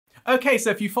Okay, so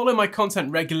if you follow my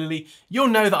content regularly, you'll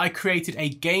know that I created a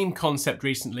game concept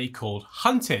recently called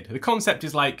Hunted. The concept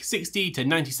is like 60 to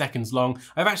 90 seconds long.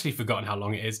 I've actually forgotten how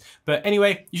long it is, but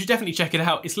anyway, you should definitely check it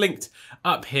out. It's linked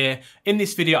up here. In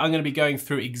this video, I'm gonna be going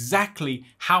through exactly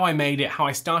how I made it, how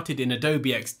I started in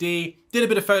Adobe XD, did a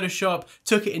bit of Photoshop,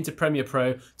 took it into Premiere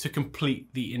Pro to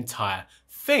complete the entire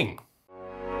thing.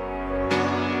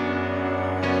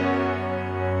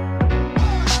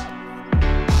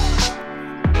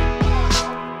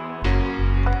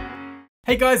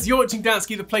 Hey guys, you're watching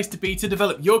Dansky, the place to be to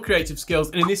develop your creative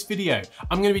skills, and in this video,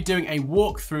 I'm going to be doing a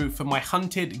walkthrough for my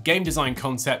Hunted game design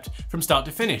concept from start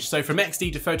to finish. So from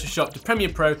XD to Photoshop to Premiere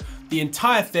Pro, the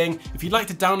entire thing. If you'd like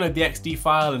to download the XD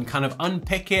file and kind of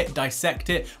unpick it, dissect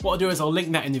it, what I'll do is I'll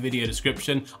link that in the video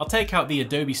description. I'll take out the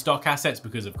Adobe stock assets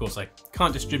because of course I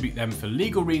can't distribute them for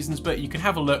legal reasons, but you can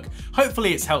have a look.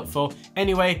 Hopefully it's helpful.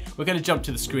 Anyway, we're going to jump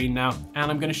to the screen now,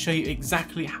 and I'm going to show you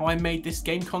exactly how I made this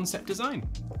game concept design.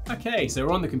 Okay, so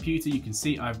we're on the computer. You can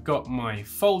see I've got my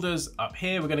folders up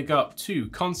here. We're going to go up to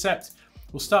concept.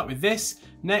 We'll start with this.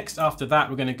 Next, after that,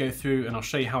 we're going to go through and I'll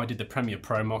show you how I did the Premiere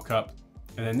Pro mockup.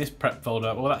 And then this prep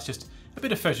folder, well, that's just a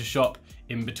bit of Photoshop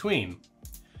in between.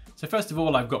 So first of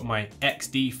all, I've got my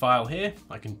XD file here.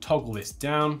 I can toggle this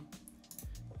down.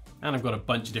 And I've got a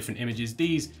bunch of different images.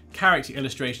 These character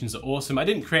illustrations are awesome. I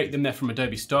didn't create them, they're from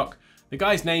Adobe stock. The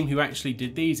guy's name who actually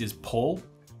did these is Paul.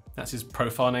 That's his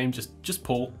profile name, just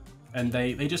Paul. And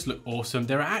they just look awesome.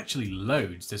 There are actually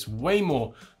loads. There's way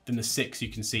more than the 6 you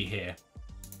can see here.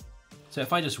 So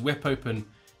if I just whip open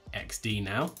XD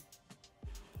now,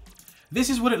 this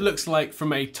is what it looks like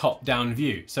from a top-down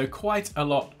view. So quite a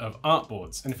lot of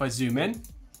artboards. And if I zoom in,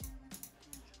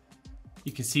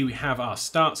 you can see we have our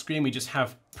start screen. We just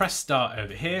have press start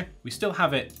over here. We still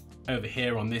have it over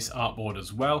here on this artboard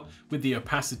as well, with the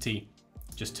opacity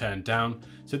just turned down.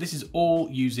 So this is all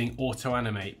using auto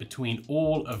animate between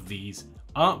all of these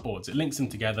artboards. It links them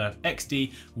together.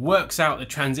 XD works out the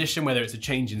transition, whether it's a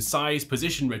change in size,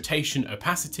 position, rotation,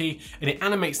 opacity, and it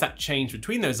animates that change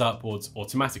between those artboards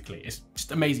automatically. It's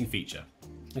just an amazing feature.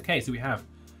 Okay, so we have,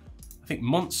 I think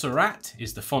Montserrat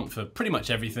is the font for pretty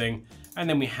much everything. And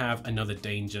then we have another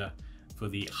danger for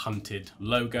the Hunted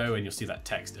logo, and you'll see that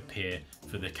text appear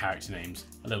for the character names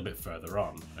a little bit further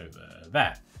on over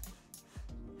there.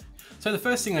 So the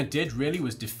first thing I did really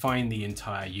was define the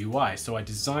entire UI. So I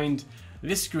designed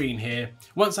this screen here.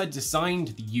 Once I designed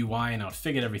the UI and I'd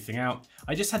figured everything out,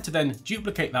 I just had to then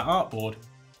duplicate that artboard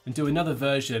and do another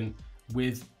version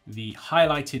with the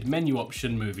highlighted menu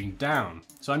option moving down.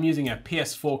 So I'm using a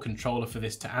PS4 controller for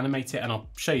this to animate it, and I'll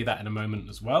show you that in a moment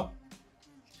as well.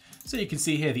 So you can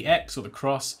see here the X or the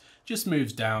cross just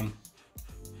moves down.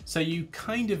 So you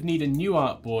kind of need a new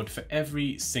artboard for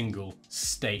every single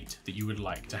state that you would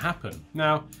like to happen.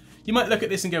 Now, you might look at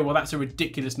this and go, well, that's a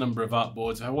ridiculous number of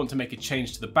artboards. If I want to make a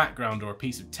change to the background or a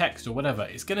piece of text or whatever,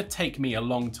 it's going to take me a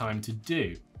long time to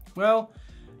do. Well,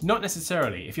 not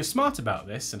necessarily. If you're smart about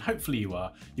this, and hopefully you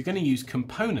are, you're going to use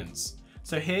components.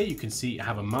 So here you can see I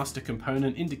have a master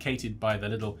component indicated by the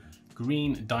little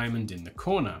green diamond in the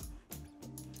corner.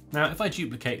 Now, if I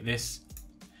duplicate this,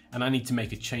 and I need to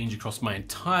make a change across my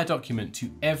entire document to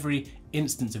every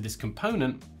instance of this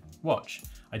component, watch.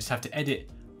 I just have to edit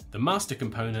the master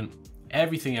component,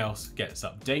 everything else gets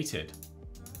updated.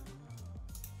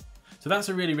 So that's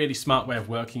a really, really smart way of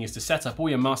working, is to set up all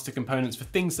your master components for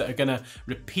things that are gonna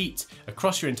repeat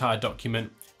across your entire document.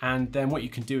 And then what you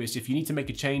can do is, if you need to make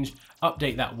a change,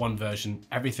 update that one version,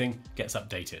 everything gets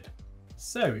updated.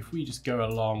 So if we just go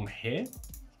along here,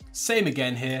 same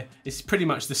again here, it's pretty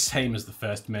much the same as the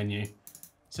first menu.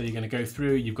 So you're going to go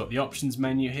through, you've got the options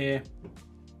menu here,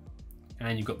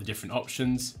 and you've got the different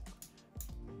options.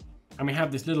 And we have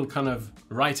this little kind of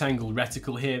right angle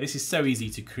reticle here. This is so easy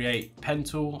to create. Pen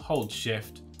tool, hold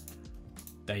shift,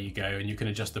 there you go, and you can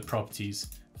adjust the properties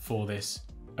for this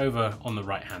over on the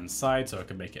right hand side. So I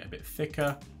can make it a bit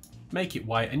thicker, make it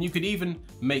white, and you could even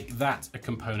make that a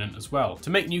component as well. To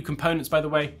make new components, by the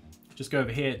way, just go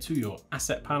over here to your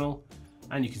asset panel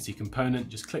and you can see component,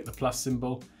 just click the plus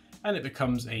symbol and it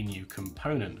becomes a new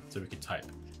component. So we could type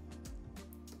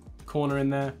corner in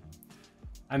there,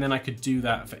 and then I could do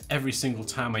that for every single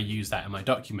time I use that in my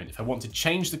document. If I want to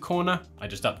change the corner, I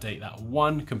just update that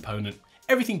one component.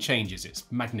 Everything changes, it's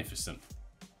magnificent.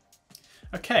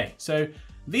 Okay, so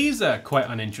these are quite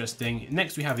uninteresting.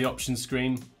 Next we have the options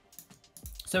screen.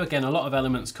 So again, a lot of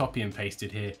elements copy and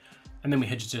pasted here. And then we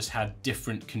had just had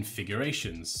different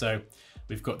configurations. So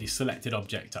we've got the selected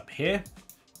object up here.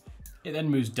 It then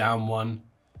moves down one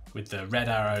with the red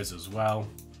arrows as well.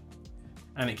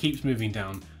 And it keeps moving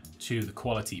down to the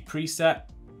quality preset.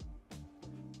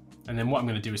 And then what I'm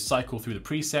going to do is cycle through the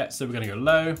presets. So we're going to go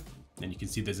low, and you can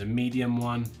see there's a medium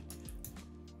one,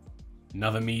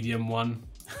 another medium one,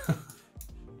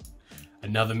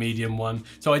 another medium one.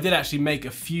 So I did actually make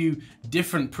a few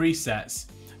different presets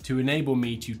to enable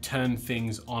me to turn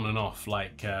things on and off,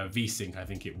 like VSync, I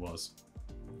think it was.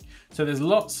 So there's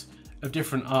lots of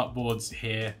different artboards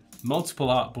here, multiple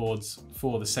artboards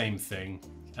for the same thing.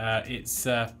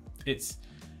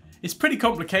 It's pretty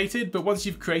complicated, but once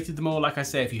you've created them all, like I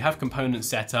say, if you have components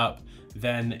set up,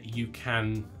 then you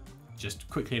can just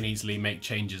quickly and easily make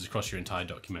changes across your entire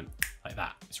document like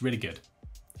that. It's really good.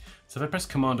 So if I press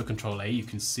Command or Control A, you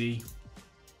can see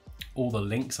all the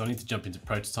links. I need to jump into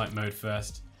prototype mode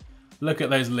first. Look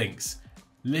at those links,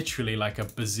 literally like a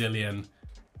bazillion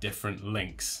different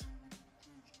links.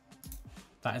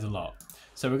 That is a lot.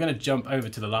 So we're going to jump over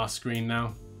to the last screen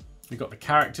now. We've got the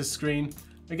characters screen.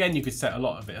 Again, you could set a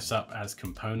lot of this up as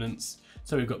components.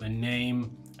 So we've got the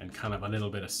name and kind of a little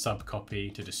bit of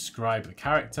subcopy to describe the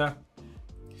character.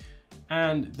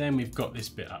 And then we've got this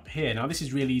bit up here. Now this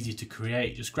is really easy to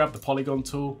create. Just grab the polygon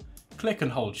tool, click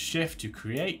and hold Shift to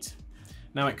create.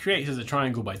 Now it creates as a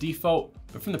triangle by default,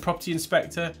 but from the property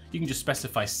inspector, you can just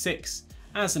specify 6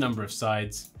 as the number of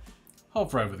sides,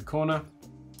 hover over the corner,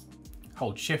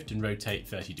 hold Shift and rotate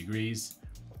 30 degrees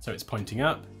so it's pointing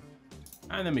up,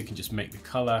 and then we can just make the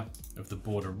color of the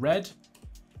border red,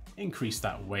 increase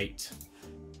that weight,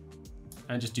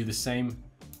 and just do the same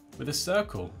with a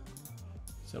circle.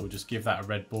 So we'll just give that a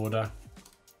red border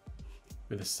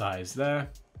with a size there,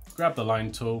 grab the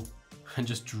line tool and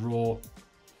just draw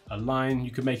a line.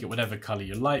 You can make it whatever color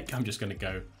you like. I'm just going to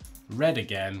go red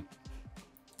again,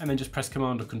 and then just press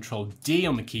Command or Control D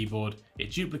on the keyboard.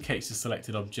 It duplicates the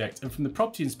selected object, and from the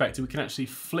property inspector we can actually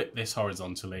flip this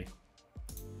horizontally.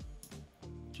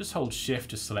 Just hold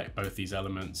Shift to select both these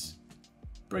elements,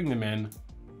 bring them in,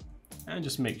 and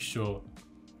just make sure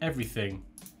everything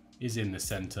is in the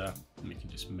center. And we can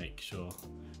just make sure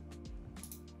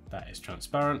that is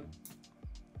transparent.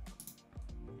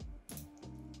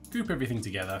 Group everything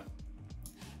together,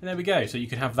 and there we go. So you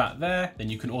can have that there, then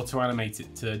you can auto animate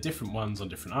it to different ones on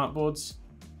different artboards.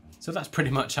 So that's pretty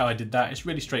much how I did that. It's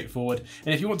really straightforward.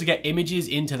 And if you want to get images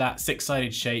into that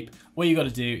 6-sided shape, all you got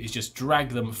to do is just drag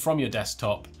them from your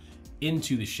desktop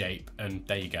into the shape, and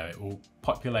there you go. It will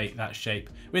populate that shape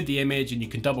with the image, and you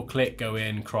can double click, go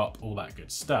in, crop, all that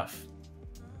good stuff.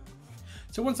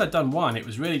 So once I'd done one, it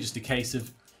was really just a case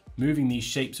of moving these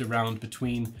shapes around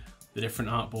between the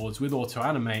different artboards with auto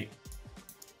animate,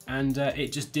 and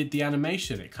it just did the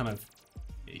animation. It kind of,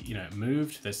 you know, it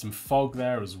moved. There's some fog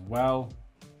there as well.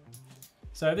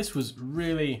 So this was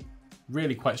really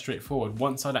quite straightforward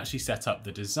once I'd actually set up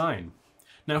the design.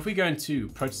 Now if we go into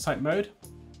prototype mode,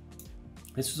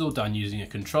 this was all done using a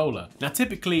controller. Now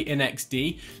typically in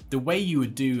XD, the way you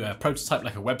would do a prototype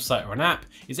like a website or an app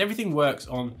is everything works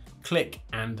on click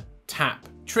and tap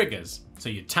triggers. So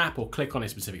you tap or click on a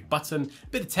specific button, a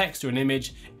bit of text or an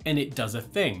image, and it does a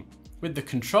thing. With the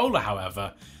controller,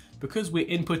 however, because we're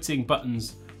inputting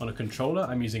buttons on a controller,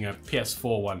 I'm using a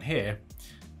PS4 one here,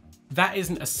 that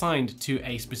isn't assigned to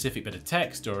a specific bit of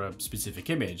text or a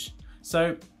specific image.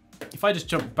 So if I just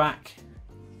jump back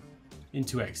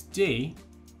into XD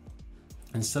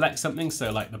and select something,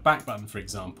 so like the back button, for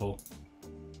example,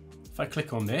 if I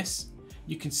click on this,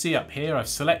 you can see up here I've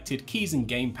selected keys and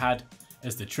gamepad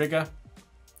as the trigger.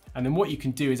 And then what you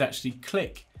can do is actually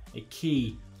click a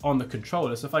key on the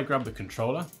controller. So if I grab the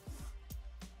controller,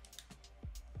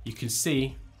 you can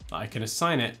see that I can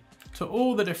assign it to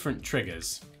all the different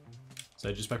triggers.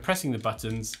 So just by pressing the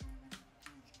buttons,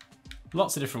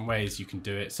 lots of different ways you can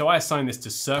do it. So I assigned this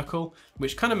to circle,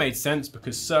 which kind of made sense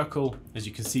because circle, as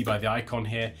you can see by the icon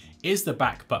here, is the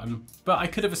back button, but I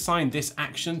could have assigned this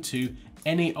action to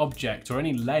any object or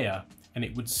any layer and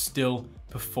it would still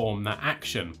perform that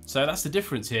action. So that's the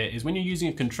difference here, is when you're using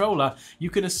a controller, you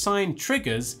can assign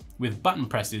triggers with button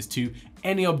presses to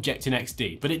any object in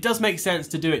XD, but it does make sense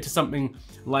to do it to something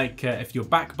like if your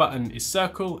back button is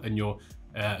circle and your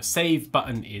save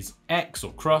button is X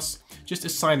or cross, just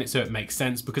assign it so it makes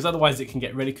sense, because otherwise it can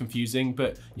get really confusing,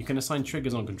 but you can assign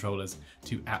triggers on controllers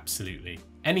to absolutely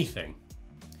anything.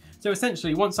 So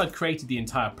essentially, once I'd created the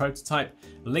entire prototype,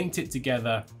 linked it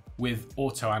together with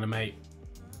auto animate,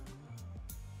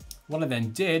 what I then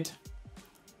did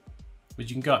was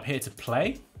you can go up here to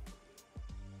play,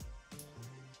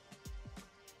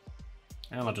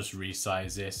 and I'll just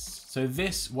resize this. So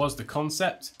this was the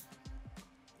concept.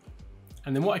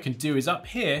 And then what I can do is up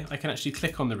here, I can actually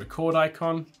click on the record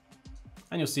icon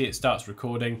and you'll see it starts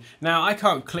recording. Now I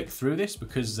can't click through this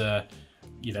because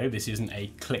you know, this isn't a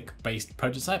click-based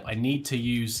prototype. I need to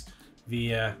use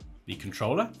the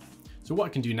controller. So what I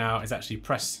can do now is actually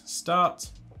press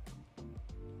start,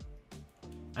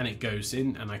 and it goes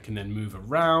in, and I can then move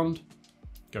around,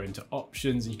 go into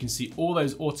options, and you can see all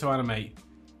those auto animate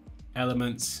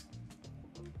elements,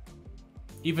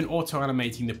 even auto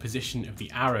animating the position of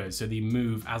the arrows so they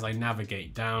move as I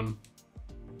navigate down,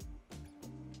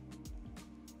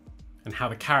 and how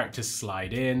the characters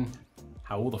slide in,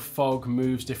 how all the fog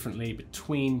moves differently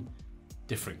between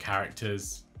different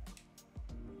characters.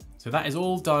 So that is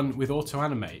all done with auto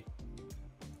animate.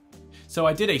 So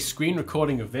I did a screen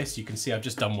recording of this. You can see I've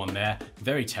just done one there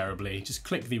very terribly. Just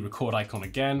click the record icon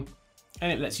again,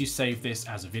 and it lets you save this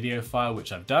as a video file,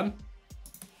 which I've done.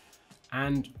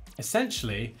 And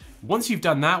essentially, once you've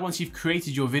done that, once you've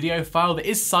created your video file that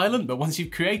is silent, but once you've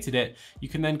created it, you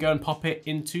can then go and pop it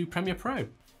into Premiere Pro.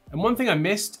 And one thing I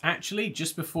missed actually,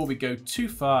 just before we go too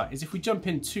far, is if we jump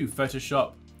into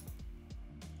Photoshop,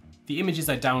 the images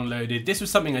I downloaded, this was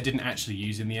something I didn't actually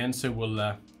use in the end, so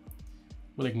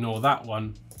we'll ignore that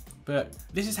one. But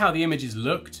this is how the images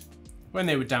looked when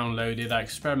they were downloaded. I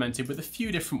experimented with a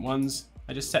few different ones.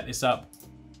 I just set this up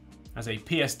as a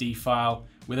PSD file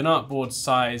with an artboard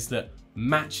size that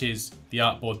matches the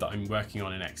artboard that I'm working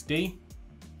on in XD.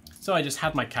 So I just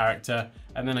had my character,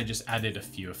 and then I just added a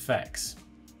few effects.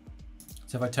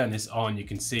 So if I turn this on, you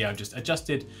can see I've just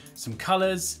adjusted some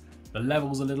colors, the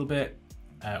levels a little bit,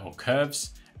 or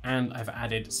curves, and I've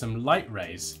added some light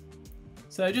rays.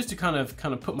 So just to kind of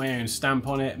put my own stamp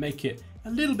on it, make it a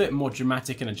little bit more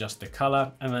dramatic and adjust the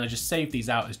color. And then I just saved these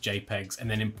out as JPEGs and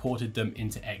then imported them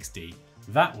into XD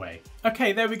that way.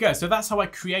 Okay, there we go. So that's how I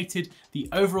created the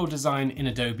overall design in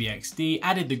Adobe XD,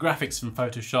 added the graphics from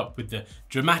Photoshop with the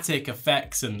dramatic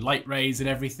effects and light rays and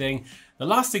everything. The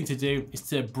last thing to do is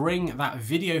to bring that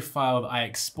video file that I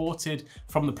exported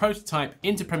from the prototype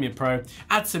into Premiere Pro,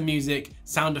 add some music,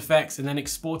 sound effects, and then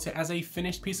export it as a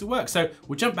finished piece of work. So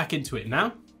we'll jump back into it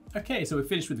now. Okay, so we're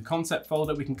finished with the concept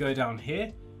folder. We can go down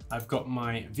here. I've got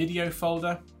my video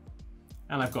folder,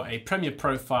 and I've got a Premiere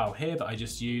Pro file here that I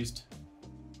just used.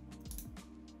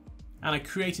 And I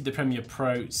created the Premiere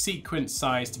Pro sequence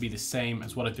size to be the same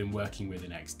as what I've been working with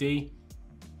in XD.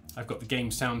 I've got the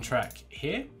game soundtrack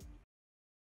here.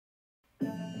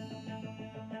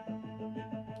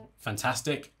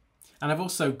 Fantastic. And I've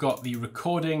also got the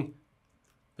recording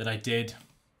that I did.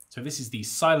 So this is the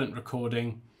silent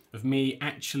recording of me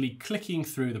actually clicking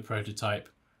through the prototype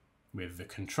with the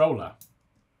controller.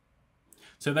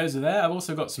 So those are there. I've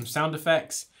also got some sound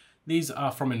effects. These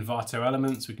are from Envato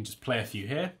Elements. We can just play a few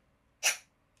here.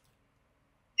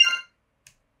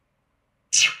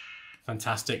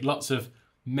 Fantastic. Lots of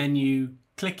menu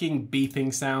clicking,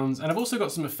 beeping sounds. And I've also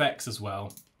got some effects as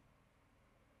well.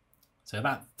 So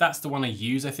that's the one I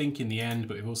use, I think, in the end,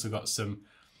 but we've also got some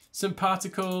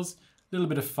particles, a little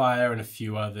bit of fire and a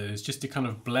few others, just to kind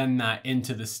of blend that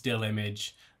into the still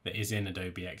image that is in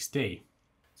Adobe XD.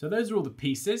 So those are all the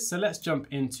pieces. So let's jump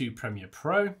into Premiere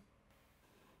Pro.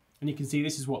 And you can see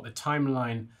this is what the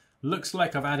timeline looks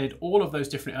like. I've added all of those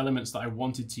different elements that I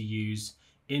wanted to use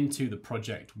into the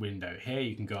project window here.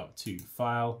 You can go up to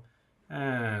File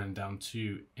and down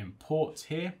to Import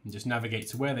here and just navigate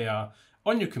to where they are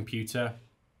on your computer.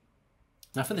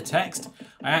 Now for the text,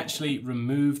 I actually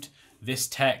removed this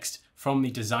text from the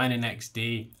design in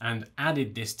XD and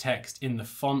added this text in the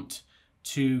font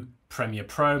to Premiere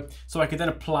Pro, so I could then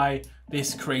apply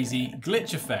this crazy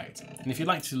glitch effect. And if you'd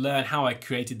like to learn how I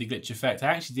created the glitch effect, I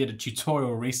actually did a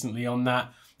tutorial recently on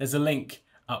that. There's a link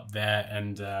up there,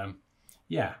 and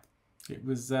yeah, it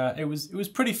was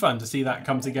pretty fun to see that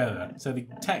come together. So the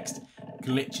text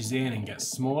glitches in and gets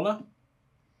smaller.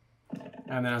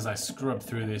 And then as I scrub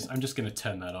through this, I'm just going to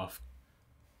turn that off.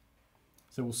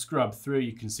 So we'll scrub through.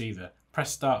 You can see the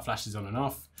press start flashes on and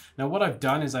off. Now what I've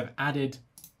done is I've added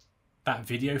that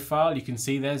video file. You can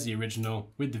see there's the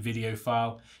original with the video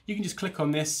file. You can just click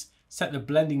on this, set the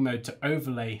blending mode to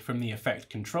overlay from the effect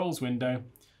controls window,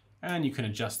 and you can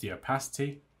adjust the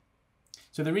opacity.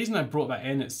 So the reason I brought that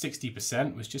in at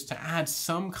 60% was just to add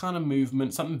some kind of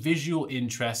movement, some visual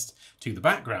interest to the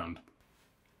background.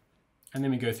 And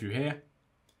then we go through here.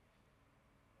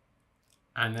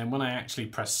 And then when I actually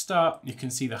press start, you can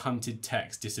see the hunted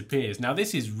text disappears. Now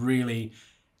this is really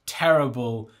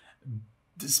terrible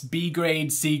B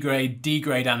grade, C grade, D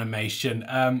grade animation.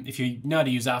 If you know how to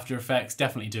use After Effects,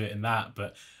 definitely do it in that,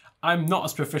 but I'm not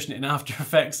as proficient in After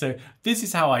Effects, so this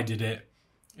is how I did it.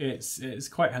 It's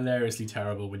quite hilariously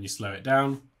terrible when you slow it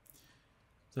down.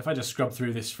 So if I just scrub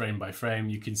through this frame by frame,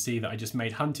 you can see that I just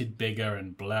made hunted bigger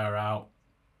and blur out.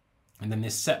 And then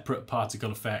this separate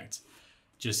particle effect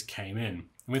just came in.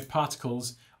 And with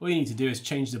particles, all you need to do is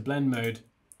change the blend mode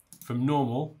from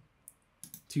normal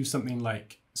to something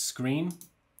like screen.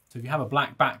 So if you have a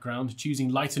black background, choosing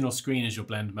lighten or screen as your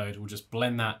blend mode will just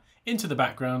blend that into the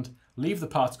background, leave the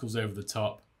particles over the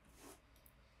top.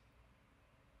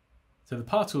 So the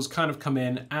particles kind of come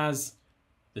in as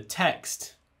the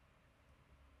text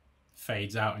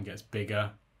fades out and gets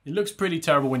bigger. It looks pretty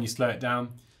terrible when you slow it down.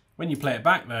 When you play it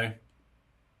back though,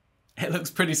 it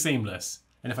looks pretty seamless.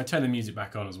 And if I turn the music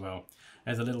back on as well,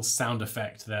 there's a little sound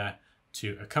effect there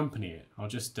to accompany it. I'll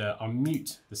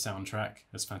mute the soundtrack,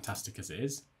 as fantastic as it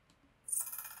is.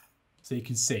 So you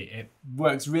can see it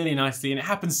works really nicely and it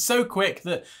happens so quick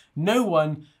that no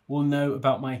one will know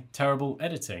about my terrible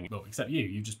editing. Well, except you,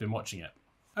 you've just been watching it.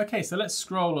 Okay, so let's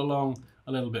scroll along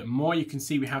a little bit more. You can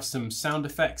see we have some sound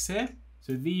effects here.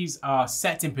 So these are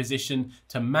set in position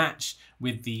to match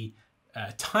with the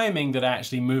timing that I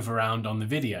actually move around on the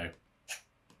video.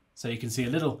 So you can see a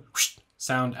little whoosh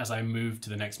sound as I move to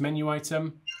the next menu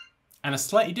item and a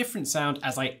slightly different sound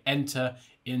as I enter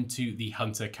into the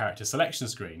Hunter character selection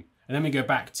screen. And then we go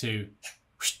back to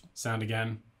whoosh sound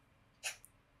again,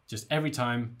 just every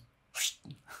time.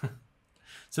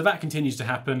 So that continues to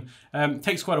happen.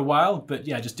 Takes quite a while, but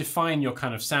yeah, just define your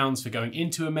kind of sounds for going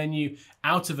into a menu,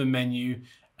 out of a menu,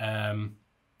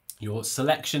 your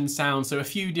selection sound. So a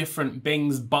few different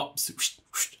bings, bops,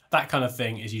 that kind of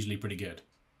thing is usually pretty good.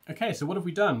 Okay, so what have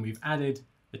we done? We've added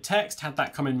the text, had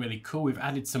that come in really cool. We've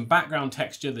added some background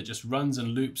texture that just runs and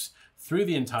loops through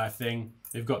the entire thing.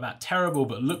 We've got that terrible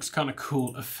but looks kind of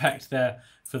cool effect there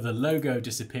for the logo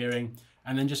disappearing,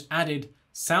 and then just added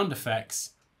sound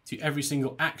effects to every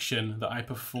single action that I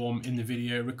perform in the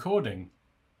video recording.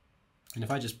 And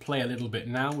if I just play a little bit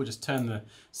now, we'll just turn the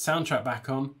soundtrack back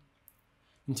on.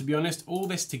 And to be honest, all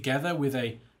this together with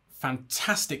a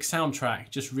fantastic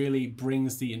soundtrack just really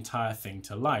brings the entire thing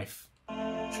to life.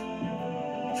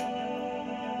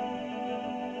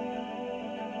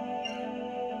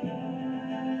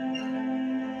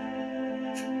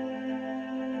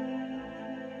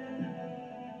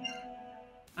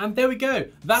 And there we go.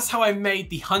 That's how I made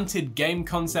the Hunted game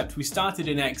concept. We started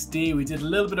in XD, we did a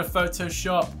little bit of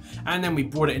Photoshop, and then we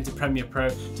brought it into Premiere Pro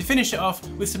to finish it off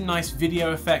with some nice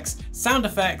video effects, sound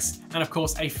effects, and of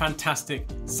course a fantastic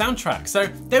soundtrack. So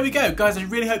there we go, guys. I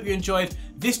really hope you enjoyed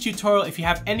this tutorial. If you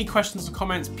have any questions or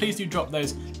comments, please do drop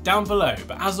those down below.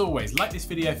 But as always, like this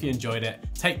video if you enjoyed it.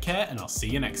 Take care, and I'll see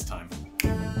you next time.